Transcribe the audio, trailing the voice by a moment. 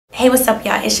Hey, what's up,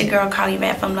 y'all? It's your girl, Karlie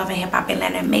Redd from Love and Hip Hop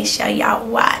Atlanta. Make sure y'all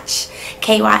watch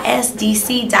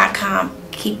KYSDC.com.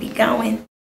 Keep it going.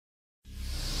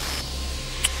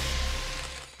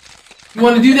 You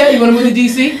want to do that? You want to move to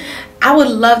DC? I would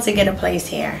love to get a place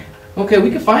here. Okay,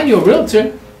 we can find you a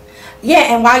realtor.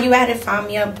 Yeah, and while you at it, find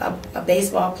me a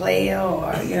baseball player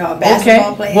or, you know, a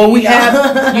basketball player. Well, we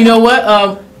have, you know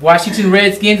what, Washington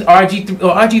Redskins,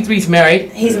 RG3's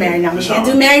married. He's married now. We can't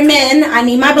do married men. I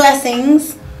need my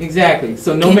blessings. Exactly.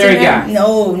 So no married guys.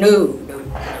 No.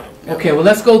 Okay, well,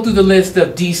 let's go through the list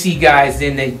of DC guys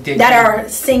then that are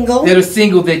single. That are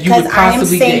single that you would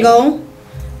possibly date.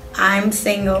 I'm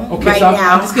single okay, right so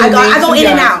now. I go in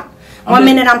and out. One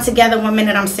minute I'm together, one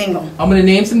minute I'm single. I'm going to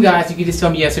name some guys. You can just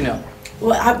tell me yes or no.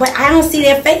 Well, but I don't see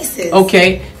their faces.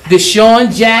 Okay.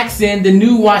 Deshaun Jackson, the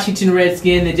new Washington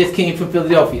Redskin that just came from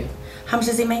Philadelphia. How much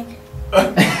does he make?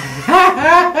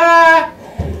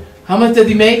 How much does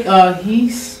he make?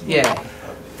 He's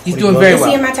doing very well. Is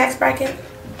he in my tax bracket?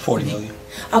 40 million.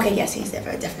 Okay, yes, he's there,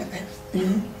 definitely.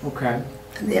 Mm-hmm. Okay.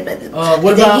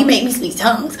 What about? He make me speak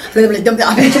tongues. I'm gonna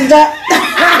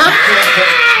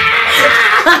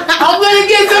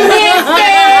get some hints,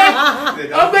 man.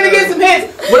 I'm gonna get some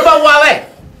hints. What about Wale?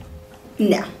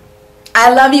 No.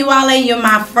 I love you, Wale. You're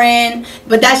my friend,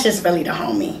 but that's just really the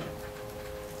homie.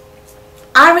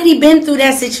 I already been through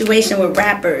that situation with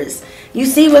rappers. You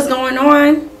see what's going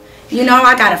on? You know,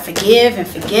 I gotta forgive and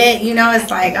forget. You know, it's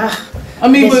like, ugh. I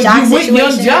mean, but you with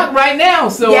Young Jock right now,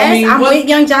 so yes, I mean, I'm with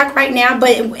Young Jock right now.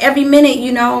 But every minute,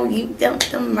 you know,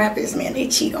 them rappers, man, they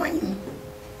cheat on you.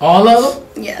 All of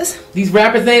them? Yes. These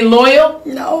rappers ain't loyal?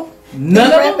 No. None These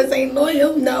of rappers them? ain't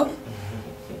loyal. No.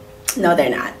 No, they're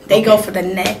not. They go for the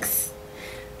next,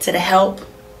 to the help,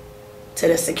 to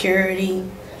the security,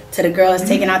 to the girl that's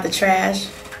taking out the trash.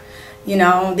 You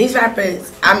know, these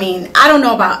rappers, I mean, I don't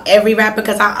know about every rapper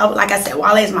because, like I said,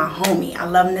 Wale is my homie. I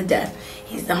love him to death.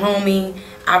 He's the homie.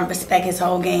 I respect his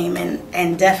whole game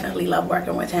and definitely love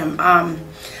working with him.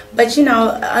 But, you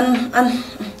know,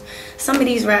 some of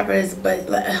these rappers, but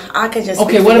I could just...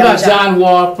 Okay, what about John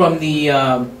Wall from the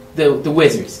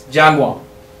Wizards? John Wall.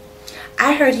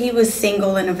 I heard he was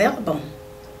single and available.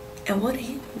 And what did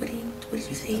you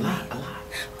say? A lot.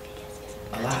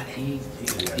 Didn't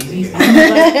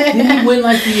he win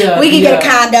like the... we can get a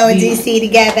condo in DC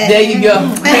together. There you go.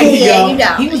 Yeah, you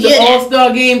know. He was the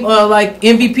All-Star Game like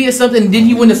MVP or something. Didn't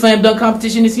he win the slam dunk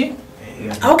competition this year?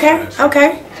 Okay.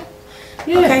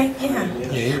 Yeah. Okay,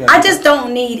 yeah. I just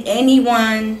don't need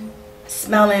anyone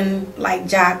smelling like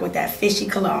Jock with that fishy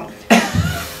cologne.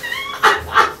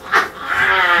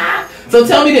 So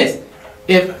tell me this.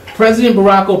 If President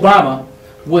Barack Obama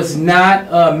was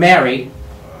not married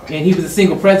and he was a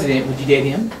single president, would you date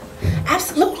him?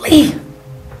 Absolutely.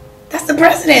 That's the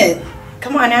president.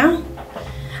 Come on now.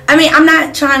 I mean, I'm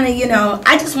not trying to, you know,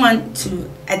 I just want to,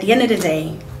 at the end of the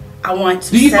day, I want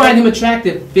to... Do you find him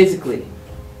attractive physically?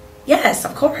 Yes,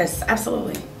 of course.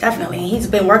 Absolutely. Definitely. He's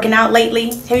been working out lately.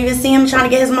 Have you even seen him trying to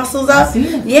get his muscles up? I've seen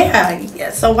him.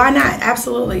 Yeah. So why not?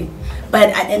 Absolutely. But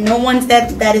and no one's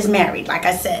that is married, like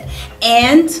I said.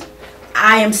 And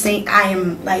I am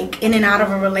like in and out of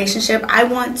a relationship. I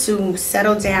want to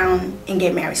settle down and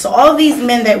get married. So all of these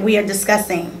men that we are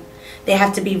discussing, they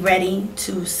have to be ready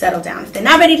to settle down. If they're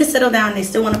not ready to settle down, they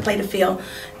still want to play the field,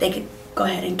 they could go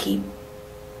ahead and keep,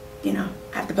 you know,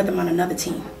 I have to put them on another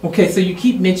team. Okay, so you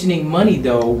keep mentioning money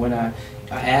though when I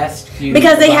asked you.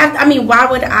 Because they have, I mean, why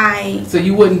would I? So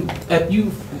you wouldn't, if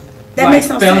you that makes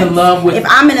no fell sense. in love with. If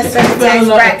I'm in a certain tax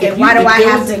bracket, why do I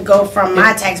have to go from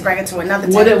my tax bracket to another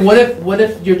tax bracket? What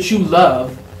if your true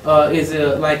love is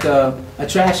like a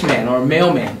trash man or a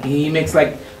mailman? He makes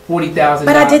like $40,000.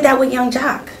 But I did that with Young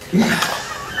Jock.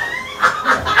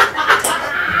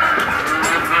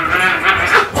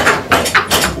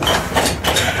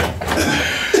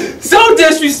 So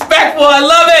disrespectful. I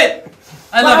love it.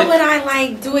 Why would I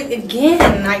like do it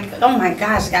again? Like, oh my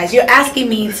gosh, guys, you're asking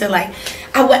me to like,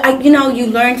 you know, you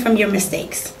learn from your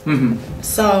mistakes. Mm-hmm.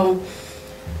 So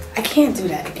I can't do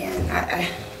that again.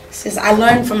 It's just I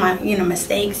learned from my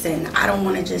mistakes, and I don't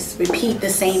want to just repeat the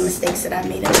same mistakes that I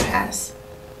made in the past.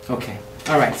 Okay.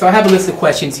 All right. So I have a list of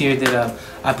questions here that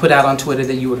I put out on Twitter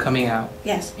that you were coming out.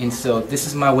 Yes. And so this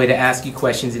is my way to ask you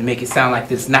questions and make it sound like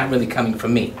it's not really coming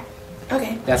from me.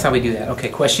 Okay. That's how we do that. Okay.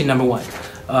 Question number 1.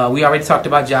 We already talked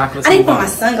about Jock. I didn't put my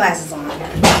sunglasses on.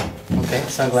 Okay,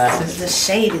 sunglasses. The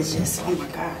shade is just, oh my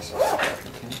gosh.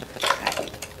 Okay.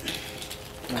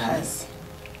 Because,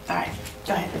 all right,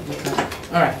 go ahead.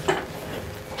 All right.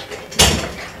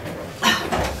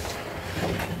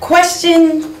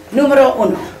 Question numero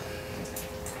 1.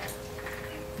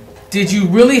 did you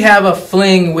really have a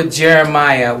fling with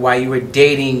Jeremiah while you were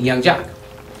dating Young Jock?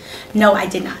 No, I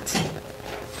did not.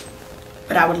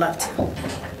 But I would love to.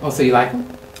 Oh, so you like him?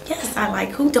 Yes, I like.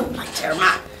 Who don't like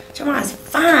Jeremiah? Jeremiah's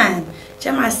fine.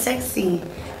 Jeremiah's sexy.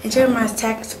 And Jeremiah's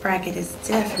tax bracket is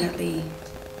definitely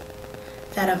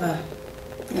that of a,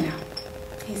 you know,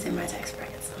 he's in my tax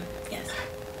bracket, so yes.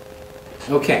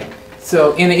 Okay.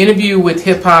 So in an interview with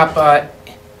Hip Hop,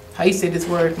 how you say this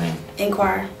word, man?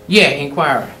 Inquire. Yeah,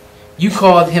 Inquirer. You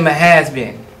called him a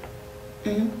has-been.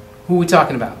 Mm-hmm. Who we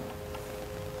talking about?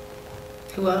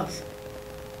 Who else?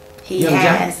 He Young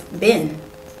has been.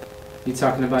 You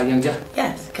talking about Young Jock?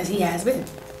 Yes, because he has been.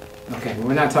 Okay, well,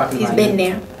 we're not talking He's about been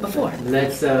him. there before.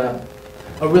 Let's, oh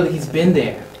really, he's been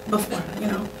there. Before, you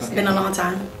know. It's Okay. been a long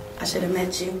time. I should have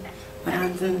met you when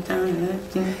I was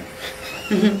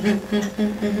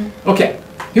Okay,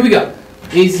 here we go.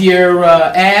 Is your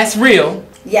ass real?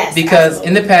 Yes. Because absolutely.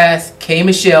 in the past, K.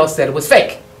 Michelle said it was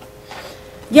fake.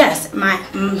 Yes, my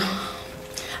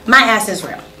ass is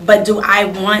real. But do I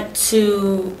want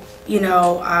to, you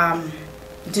know,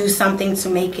 do something to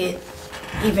make it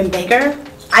even bigger?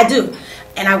 I do.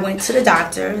 And I went to the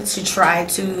doctor to try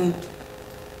to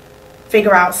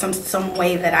figure out some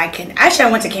way that I can. Actually,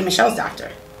 I went to K. Michelle's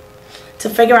doctor to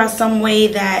figure out some way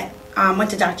that. Went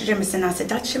to Dr. Jimison. I said,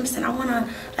 Dr. Jimison, I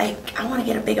wanna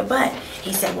get a bigger butt.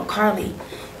 He said, well, Karlie,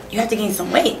 you have to gain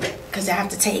some weight because I have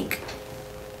to take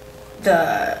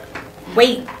the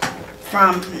weight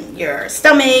from your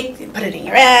stomach, put it in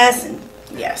your ass, and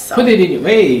yeah. So Put it in your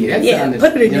way. That yeah, sounded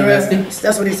put it in your interesting. ass.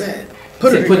 That's what he said.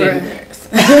 Put it in your ass.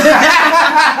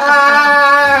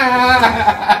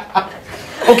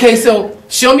 Okay, so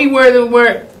show me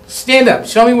where stand up.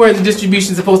 Show me where the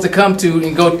distribution's supposed to come to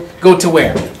and go to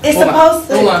where. It's Hold supposed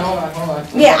to. Hold on.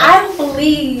 Yeah, I don't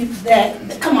believe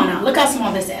that. Come on now, look how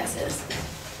small this ass is.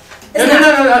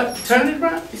 No. Turn it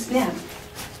around. Yeah.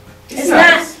 It's Not.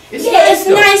 nice. It's Yeah,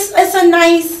 nice it's though.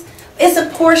 nice. It's a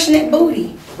portionate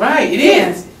booty. Right, it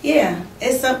is. Yeah.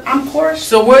 I'm portioned.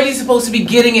 So where are you supposed to be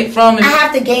getting it from? I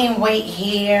have to gain weight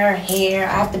here.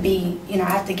 I have to be, I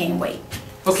have to gain weight.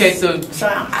 Okay, so you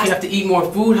I have to eat more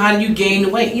food. How do you gain the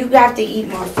weight? You have to eat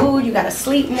more food. You got to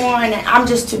sleep more, and I'm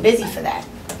just too busy for that.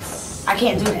 I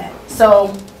can't do that.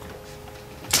 So,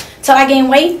 till I gain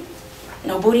weight,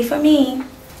 no booty for me.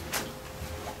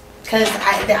 Because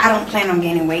I don't plan on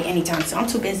gaining weight anytime soon. I'm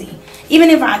too busy.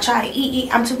 Even if I try to eat,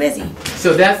 I'm too busy.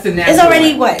 So that's the natural It's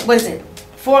already, way. what is it?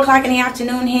 4 o'clock in the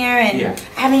afternoon here, and Yeah.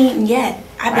 I haven't eaten yet.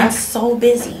 I've been so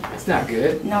busy. It's not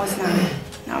good. No, it's not.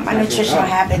 No, my nutritional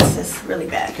habits is really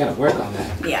bad. Gotta work on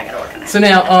that. Yeah, I gotta work on that. So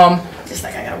now, Just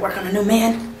like I gotta work on a new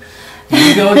man. here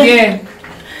you go again.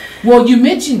 Well, you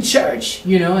mentioned church,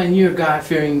 and you're a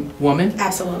God-fearing woman.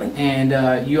 Absolutely.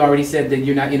 And you already said that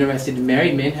you're not interested in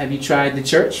married men. Have you tried the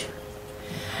church?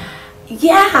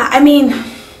 Yeah, I mean,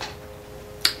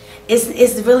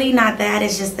 it's really not that.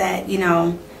 It's just that,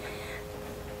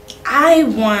 I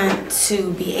want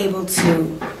to be able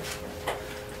to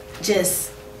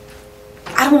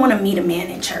I don't want to meet a man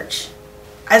in church.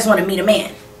 I just want to meet a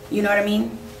man. You know what I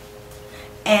mean?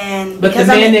 But the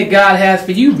man that God has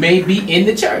for you may be in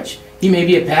the church. He may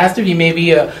be a pastor. He may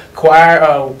be a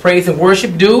choir, praise and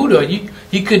worship dude, or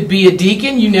he could be a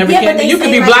deacon. You never can. You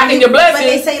could be blocking your blessings. But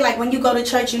they say like when you go to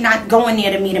church, you're not going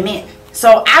there to meet a man.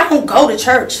 So I don't go to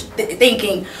church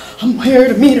thinking I'm here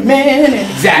to meet a man.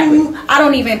 And Exactly. I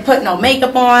don't even put no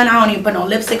makeup on. I don't even put no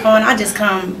lipstick on. I just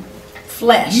come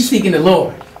flesh. You seeking the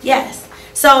Lord. Yes.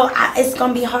 So it's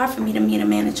gonna be hard for me to meet a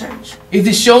man in church. Is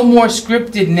the show more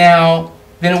scripted now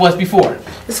than it was before?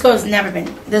 This show has never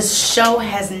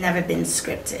been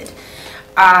scripted.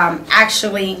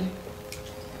 Actually,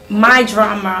 my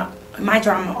drama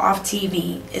off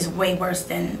TV is way worse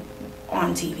than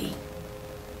on TV.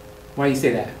 Why do you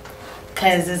say that?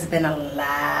 Because there's been a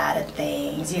lot of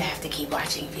things. You have to keep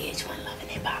watching VH1 Love and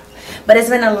Hip Hop. But it's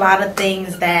been a lot of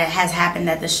things that has happened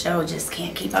that the show just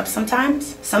can't keep up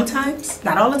sometimes. Sometimes,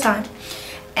 not all the time.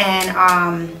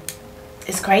 And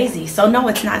it's crazy. So no,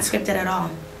 it's not scripted at all.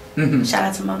 Mm-hmm. Shout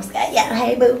out to most. Yeah,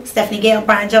 hey boo. Stephanie Gale,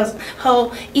 Brian Joseph,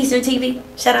 whole Eastern TV.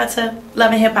 Shout out to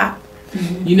Love and Hip Hop.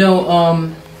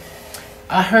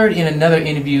 I heard in another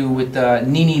interview with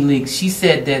Nene Leakes, she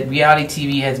said that reality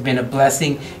TV has been a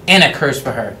blessing and a curse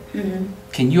for her. Mm-hmm.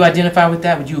 Can you identify with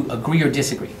that? Would you agree or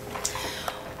disagree?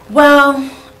 Well,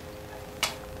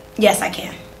 yes, I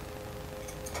can.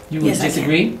 You would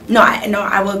disagree? No,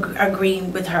 I will agree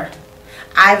with her.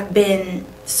 I've been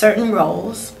certain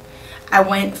roles. I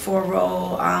went for a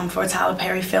role for a Tyler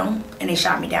Perry film, and they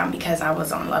shot me down because I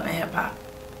was on Love and Hip Hop.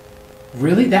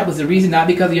 Really? That was the reason, not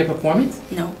because of your performance?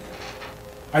 No.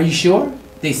 Are you sure?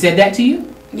 They said that to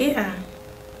you? Yeah.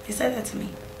 They said that to me.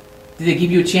 Did they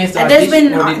give you a chance to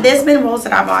audition? There's been roles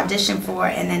that I've auditioned for,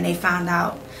 and then they found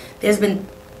out. There's been,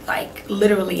 like,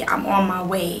 literally, I'm on my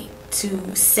way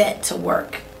to set to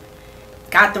work.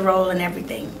 Got the role and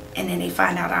everything. And then they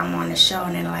find out I'm on the show,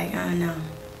 and they're like, oh, no.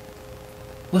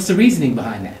 What's the reasoning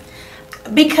behind that?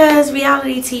 Because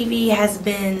reality TV has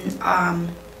been,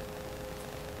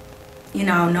 you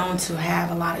know, known to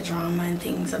have a lot of drama and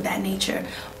things of that nature.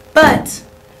 But,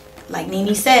 like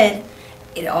Nene said,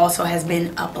 it also has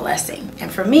been a blessing.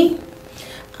 And for me,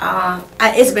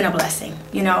 it's been a blessing,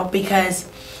 you know, because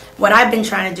what I've been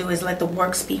trying to do is let the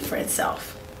work speak for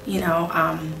itself. You know,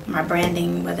 my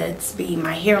branding, whether it's be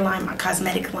my hairline, my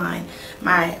cosmetic line,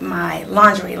 my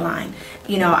lingerie line.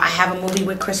 You know, I have a movie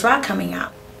with Chris Rock coming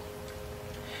out.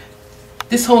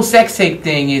 This whole sex tape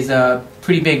thing is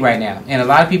pretty big right now, and a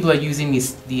lot of people are using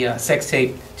the sex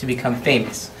tape to become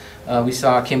famous. We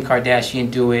saw Kim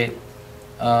Kardashian do it.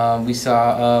 We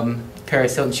saw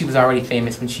Paris Hilton. She was already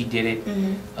famous when she did it.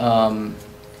 Mm-hmm.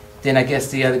 Then I guess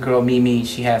the other girl, Mimi,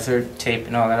 she has her tape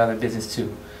and all that other business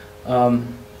too.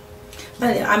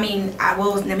 But I mean,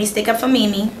 let me stick up for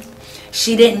Mimi.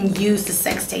 She didn't use the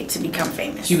sex tape to become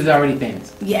famous. She was already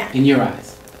famous. Yeah. In your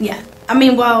eyes. Yeah. I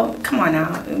mean, well, come on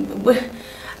now.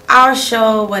 Our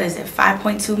show, what is it,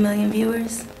 5.2 million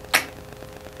viewers?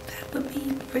 That would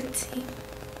be pretty.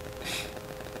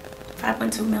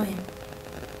 5.2 million.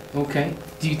 Okay.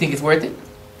 Do you think it's worth it?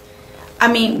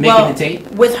 I mean, making the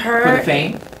tape with her, for the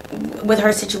fame, with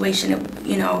her situation,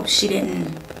 you know, she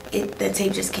didn't. The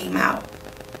tape just came out.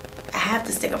 I have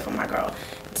to stick up for my girl.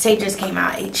 The tape just came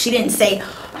out. She didn't say,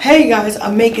 "Hey guys,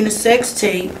 I'm making a sex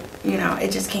tape." You know,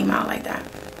 it just came out like that.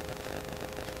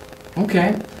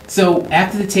 Okay. So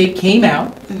after the tape came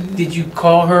out, mm-hmm. did you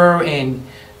call her and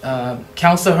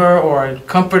counsel her or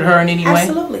comfort her in any way?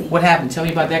 Absolutely. What happened? Tell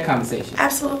me about that conversation.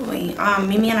 Absolutely.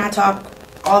 Mimi and I talk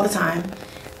all the time.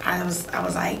 I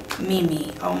was like,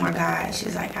 Mimi, oh my God.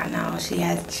 She's like, I know. She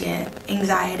has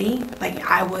anxiety, like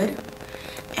I would.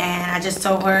 And I just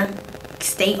told her,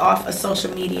 stay off of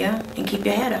social media and keep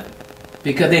your head up.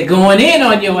 Because they're going in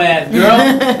on your ass,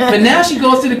 girl. But now she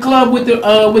goes to the club with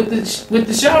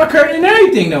the shower curtain and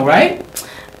everything, though, right?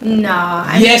 No.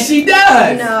 Yes, she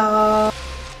does. No.